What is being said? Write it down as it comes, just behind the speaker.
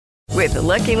With the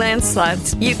Lucky Land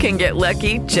Slots, you can get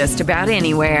lucky just about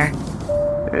anywhere.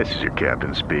 This is your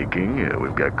captain speaking.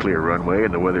 We've got clear runway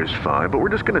and the weather's fine, but we're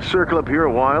just going to circle up here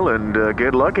a while and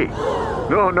get lucky.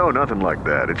 No, nothing like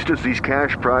that. It's just these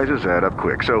cash prizes add up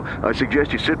quick. So I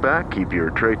suggest you sit back, keep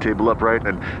your tray table upright,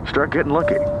 and start getting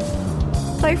lucky.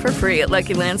 Play for free at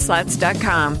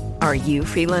LuckyLandSlots.com. Are you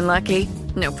feeling lucky?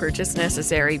 No purchase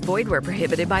necessary. Void where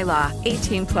prohibited by law.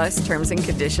 18 plus terms and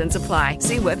conditions apply.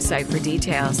 See website for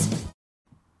details.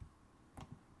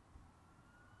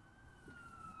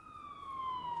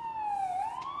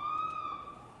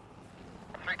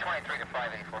 323 to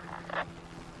 584.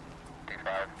 D5.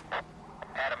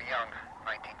 Adam Young,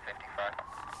 1955.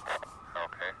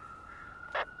 Okay.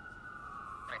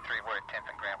 23, we're at 10th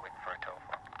and Grant waiting for a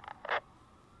telephone.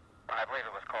 I believe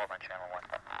it was called on Channel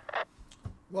 1.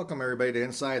 Welcome everybody to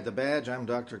Inside the Badge. I'm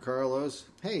Dr. Carlos.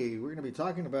 Hey, we're going to be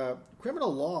talking about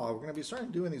criminal law. We're going to be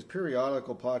starting doing these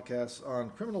periodical podcasts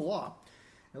on criminal law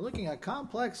and looking at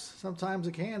complex sometimes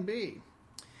it can be.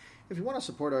 If you want to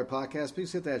support our podcast,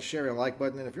 please hit that share and like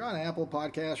button. And if you're on Apple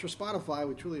Podcasts or Spotify,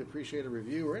 we truly appreciate a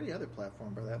review, or any other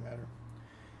platform for that matter.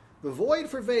 The void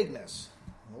for vagueness.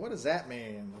 What does that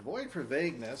mean? The void for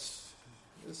vagueness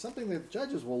is something that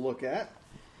judges will look at,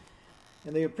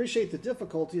 and they appreciate the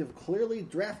difficulty of clearly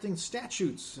drafting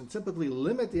statutes and typically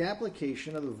limit the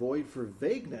application of the void for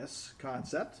vagueness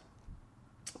concept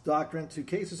doctrine to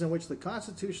cases in which the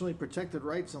constitutionally protected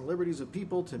rights and liberties of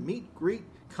people to meet, greet,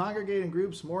 congregate in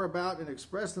groups, more about, and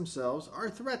express themselves are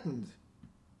threatened.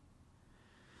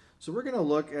 So we're going to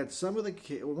look at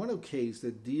one case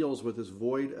that deals with this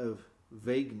void of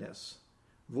vagueness,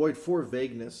 void for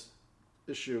vagueness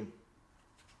issue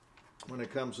when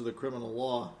it comes to the criminal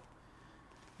law.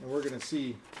 And we're going to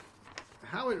see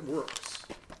how it works.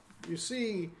 You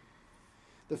see,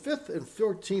 the 5th and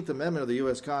 14th Amendment of the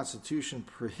U.S. Constitution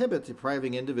prohibit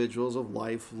depriving individuals of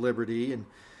life, liberty, and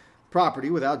property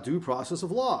without due process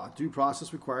of law. Due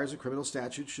process requires a criminal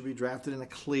statute should be drafted in a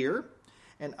clear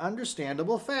and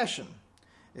understandable fashion.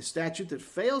 A statute that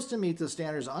fails to meet the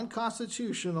standards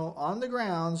unconstitutional on the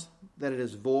grounds that it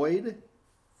is void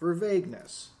for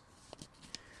vagueness.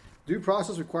 Due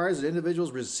process requires that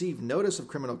individuals receive notice of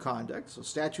criminal conduct, so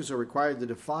statutes are required to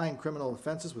define criminal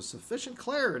offenses with sufficient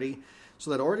clarity so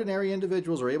that ordinary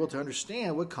individuals are able to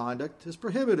understand what conduct is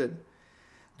prohibited.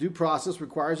 Due process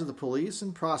requires that the police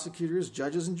and prosecutors,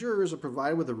 judges, and jurors are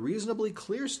provided with a reasonably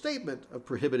clear statement of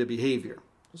prohibited behavior.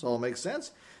 This all makes sense.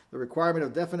 The requirement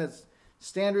of definite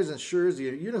standards ensures the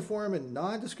uniform and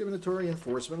non-discriminatory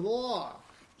enforcement of the law.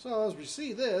 So as we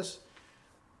see this,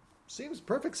 seems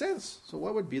perfect sense. So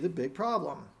what would be the big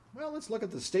problem? Well, let's look at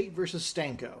the State versus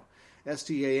Stanko.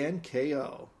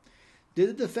 Stanko. Did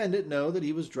the defendant know that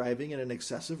he was driving at an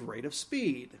excessive rate of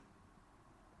speed?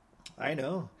 I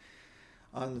know.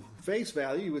 On face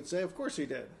value, you would say, of course he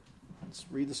did. Let's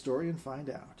read the story and find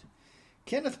out.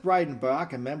 Kenneth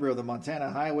Breidenbach, a member of the Montana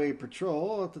Highway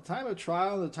Patrol, at the time of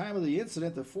trial and the time of the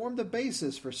incident that formed the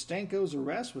basis for Stanko's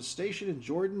arrest, was stationed in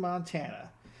Jordan,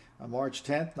 Montana. On March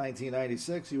 10,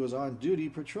 1996, he was on duty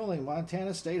patrolling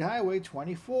Montana State Highway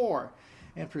 24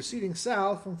 and proceeding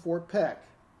south from Fort Peck,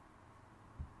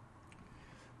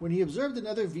 when he observed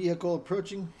another vehicle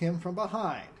approaching him from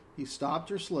behind. He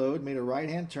stopped or slowed, made a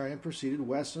right-hand turn, and proceeded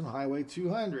west on Highway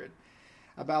 200.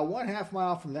 About 1/2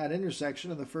 mile from that intersection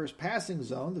in the first passing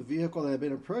zone, the vehicle that had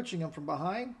been approaching him from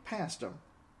behind passed him.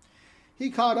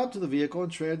 He caught up to the vehicle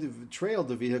and trailed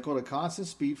the vehicle at a constant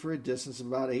speed for a distance of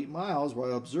about 8 miles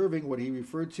while observing what he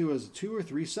referred to as the 2 or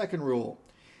 3 second rule.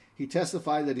 He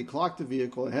testified that he clocked the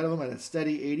vehicle ahead of him at a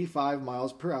steady 85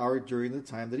 miles per hour during the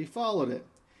time that he followed it.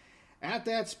 At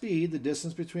that speed, the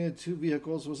distance between the two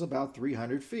vehicles was about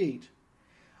 300 feet.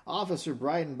 Officer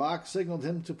Breidenbach signaled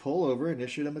him to pull over and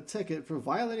issued him a ticket for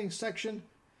violating Section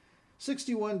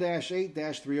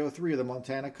 61-8-303 of the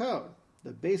Montana Code. The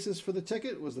basis for the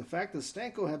ticket was the fact that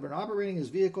Stanko had been operating his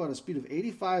vehicle at a speed of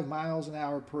 85 miles an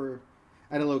hour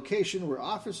at a location where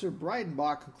Officer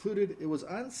Breidenbach concluded it was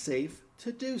unsafe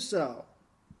to do so.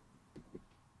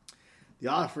 The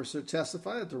officer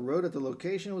testified that the road at the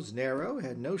location was narrow,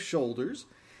 had no shoulders,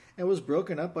 and was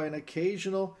broken up by an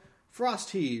occasional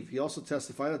frost heave. He also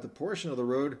testified that the portion of the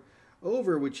road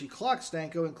over which he clocked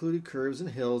Stanko included curves and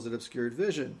hills that obscured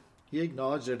vision. He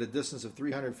acknowledged that at a distance of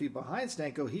 300 feet behind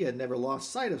Stanko, he had never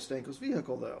lost sight of Stanko's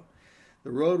vehicle, though.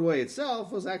 The roadway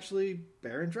itself was actually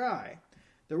bare and dry.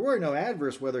 There were no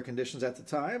adverse weather conditions at the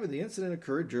time, and the incident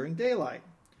occurred during daylight.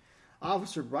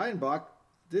 Officer Breidenbach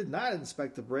did not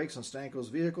inspect the brakes on Stanko's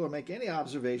vehicle or make any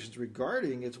observations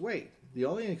regarding its weight. The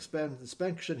only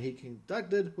inspection he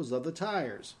conducted was of the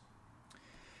tires.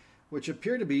 which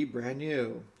appeared to be brand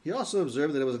new. He also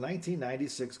observed that it was a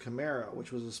 1996 Camaro,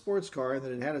 which was a sports car, and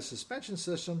that it had a suspension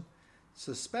system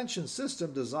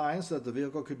designed so that the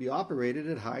vehicle could be operated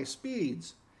at high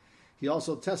speeds. He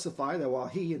also testified that while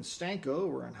he and Stanko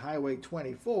were on Highway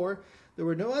 24, there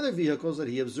were no other vehicles that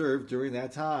he observed during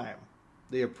that time.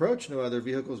 They approached no other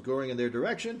vehicles going in their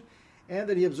direction, and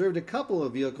that he observed a couple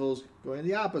of vehicles going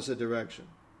the opposite direction.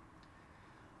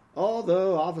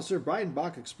 Although Officer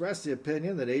Breitenbach expressed the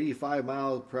opinion that 85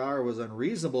 miles per hour was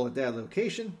unreasonable at that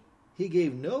location, he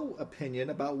gave no opinion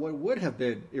about what would have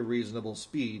been a reasonable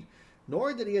speed,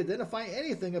 nor did he identify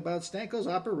anything about Stanko's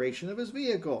operation of his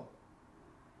vehicle.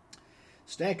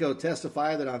 Stanko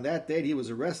testified that on that date he was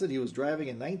arrested. He was driving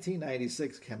a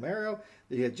 1996 Camaro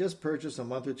that he had just purchased a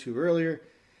month or two earlier.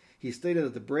 He stated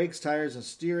that the brakes, tires, and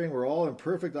steering were all in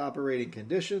perfect operating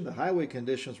condition, the highway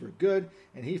conditions were good,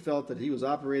 and he felt that he was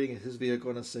operating his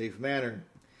vehicle in a safe manner.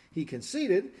 He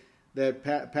conceded that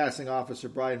passing Officer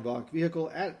Breitenbach's vehicle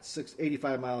at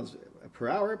 85 miles per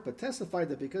hour, but testified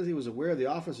that because he was aware of the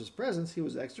officer's presence, he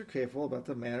was extra careful about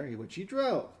the manner in which he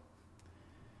drove.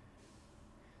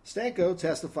 Stanko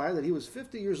testified that he was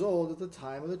 50 years old at the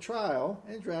time of the trial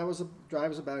and drives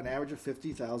about an average of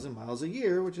 50,000 miles a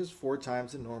year, which is 4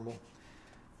 times the normal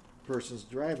person's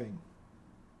driving.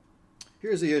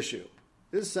 Here's the issue.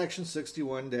 This is Section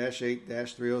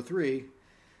 61-8-303,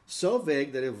 so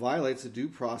vague that it violates the Due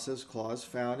Process Clause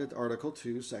found at Article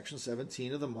 2, Section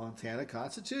 17 of the Montana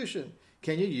Constitution.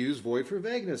 Can you use void for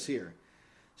vagueness here?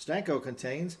 Stanko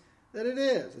contains that it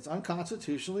is. It's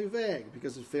unconstitutionally vague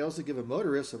because it fails to give a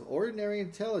motorist of ordinary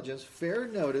intelligence fair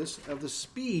notice of the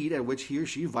speed at which he or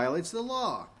she violates the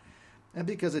law, and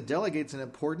because it delegates an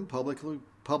important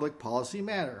public policy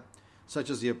matter, such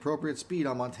as the appropriate speed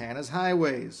on Montana's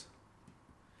highways.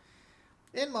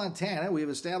 In Montana, we have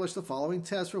established the following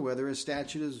test for whether a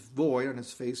statute is void on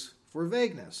its face for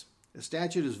vagueness. A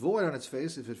statute is void on its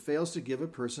face if it fails to give a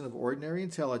person of ordinary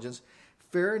intelligence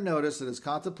fair notice that his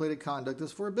contemplated conduct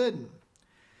is forbidden.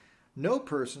 No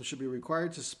person should be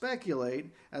required to speculate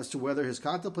as to whether his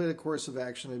contemplated course of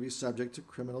action may be subject to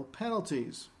criminal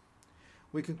penalties.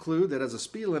 We conclude that as a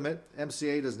speed limit,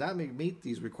 MCA does not meet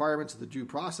these requirements of the Due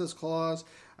Process Clause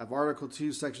of Article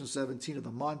 2, Section 17 of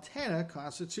the Montana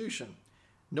Constitution,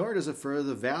 nor does it further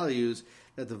the values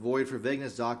that the void for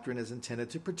vagueness doctrine is intended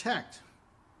to protect.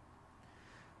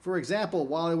 For example,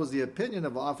 while it was the opinion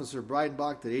of Officer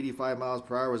Breitenbach that 85 miles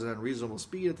per hour was an unreasonable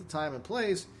speed at the time and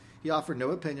place, he offered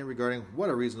no opinion regarding what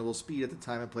a reasonable speed at the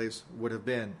time and place would have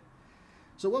been.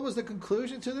 So what was the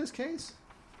conclusion to this case?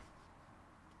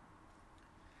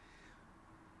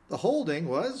 The holding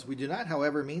was, we do not,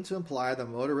 however, mean to imply that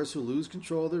motorists who lose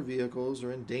control of their vehicles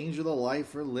or endanger the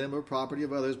life or limb or property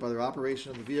of others by their operation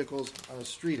of the vehicles on a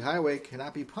street highway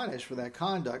cannot be punished for that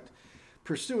conduct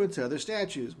pursuant to other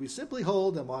statutes. We simply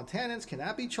hold that Montanans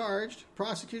cannot be charged,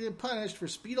 prosecuted, and punished for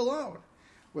speed alone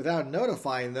without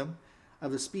notifying them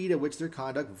of the speed at which their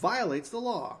conduct violates the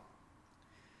law.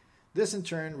 This, in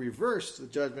turn, reversed the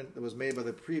judgment that was made by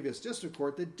the previous district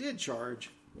court that did charge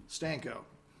Stanko.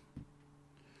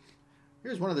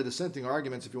 Here's one of the dissenting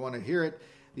arguments if you want to hear it.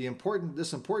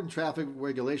 This important traffic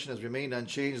regulation has remained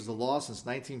unchanged as the law since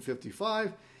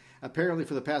 1955. Apparently,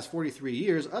 for the past 43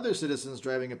 years, other citizens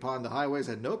driving upon the highways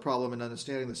had no problem in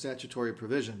understanding the statutory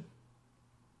provision.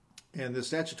 And the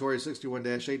statutory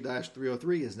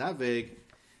 61-8-303 is not vague,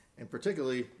 and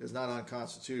particularly is not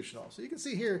unconstitutional. So you can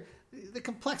see here the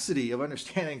complexity of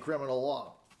understanding criminal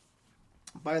law.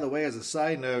 By the way, as a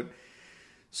side note,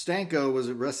 Stanko was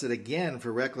arrested again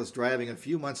for reckless driving a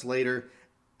few months later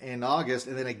in August,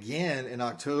 and then again in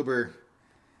October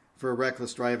for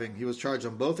reckless driving. He was charged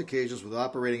on both occasions with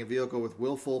operating a vehicle with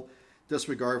willful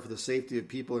disregard for the safety of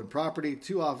people and property.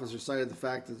 2 officers cited the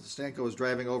fact that Stanko was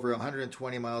driving over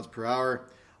 120 miles per hour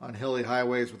on hilly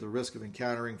highways with the risk of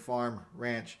encountering farm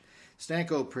ranch.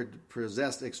 Stanko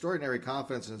possessed extraordinary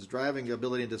confidence in his driving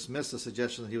ability and dismissed the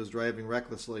suggestion that he was driving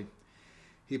recklessly.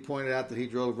 He pointed out that he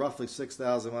drove roughly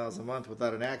 6,000 miles a month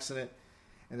without an accident,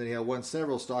 and that he had won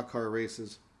several stock car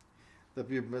races.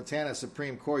 The Montana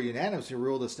Supreme Court unanimously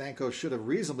ruled that Stanko should have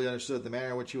reasonably understood the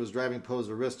manner in which he was driving posed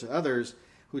a risk to others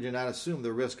who did not assume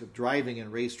the risk of driving in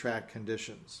racetrack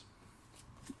conditions.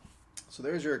 So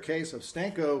there's your case of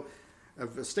Stanko,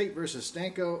 of State versus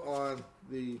Stanko on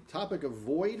the topic of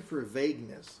void for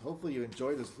vagueness. Hopefully you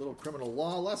enjoyed this little criminal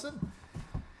law lesson,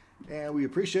 and we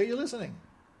appreciate you listening.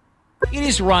 It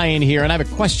is Ryan here, and I have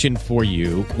a question for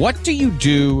you. What do you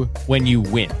do when you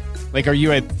win? Like, are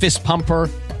you a fist pumper?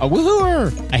 A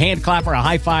woo-hooer, a hand clapper, a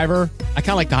high fiver. I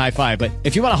kind of like the high five, but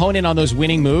if you want to hone in on those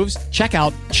winning moves, check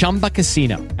out Chumba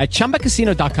Casino. At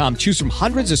ChumbaCasino.com, choose from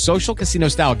hundreds of social casino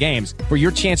style games for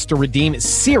your chance to redeem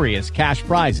serious cash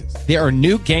prizes. There are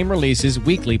new game releases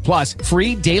weekly, plus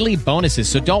free daily bonuses.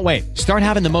 So don't wait. Start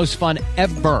having the most fun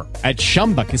ever at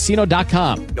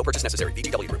ChumbaCasino.com. No purchase necessary.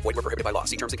 VGW Group. Void where prohibited by law.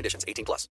 See terms and conditions. 18+.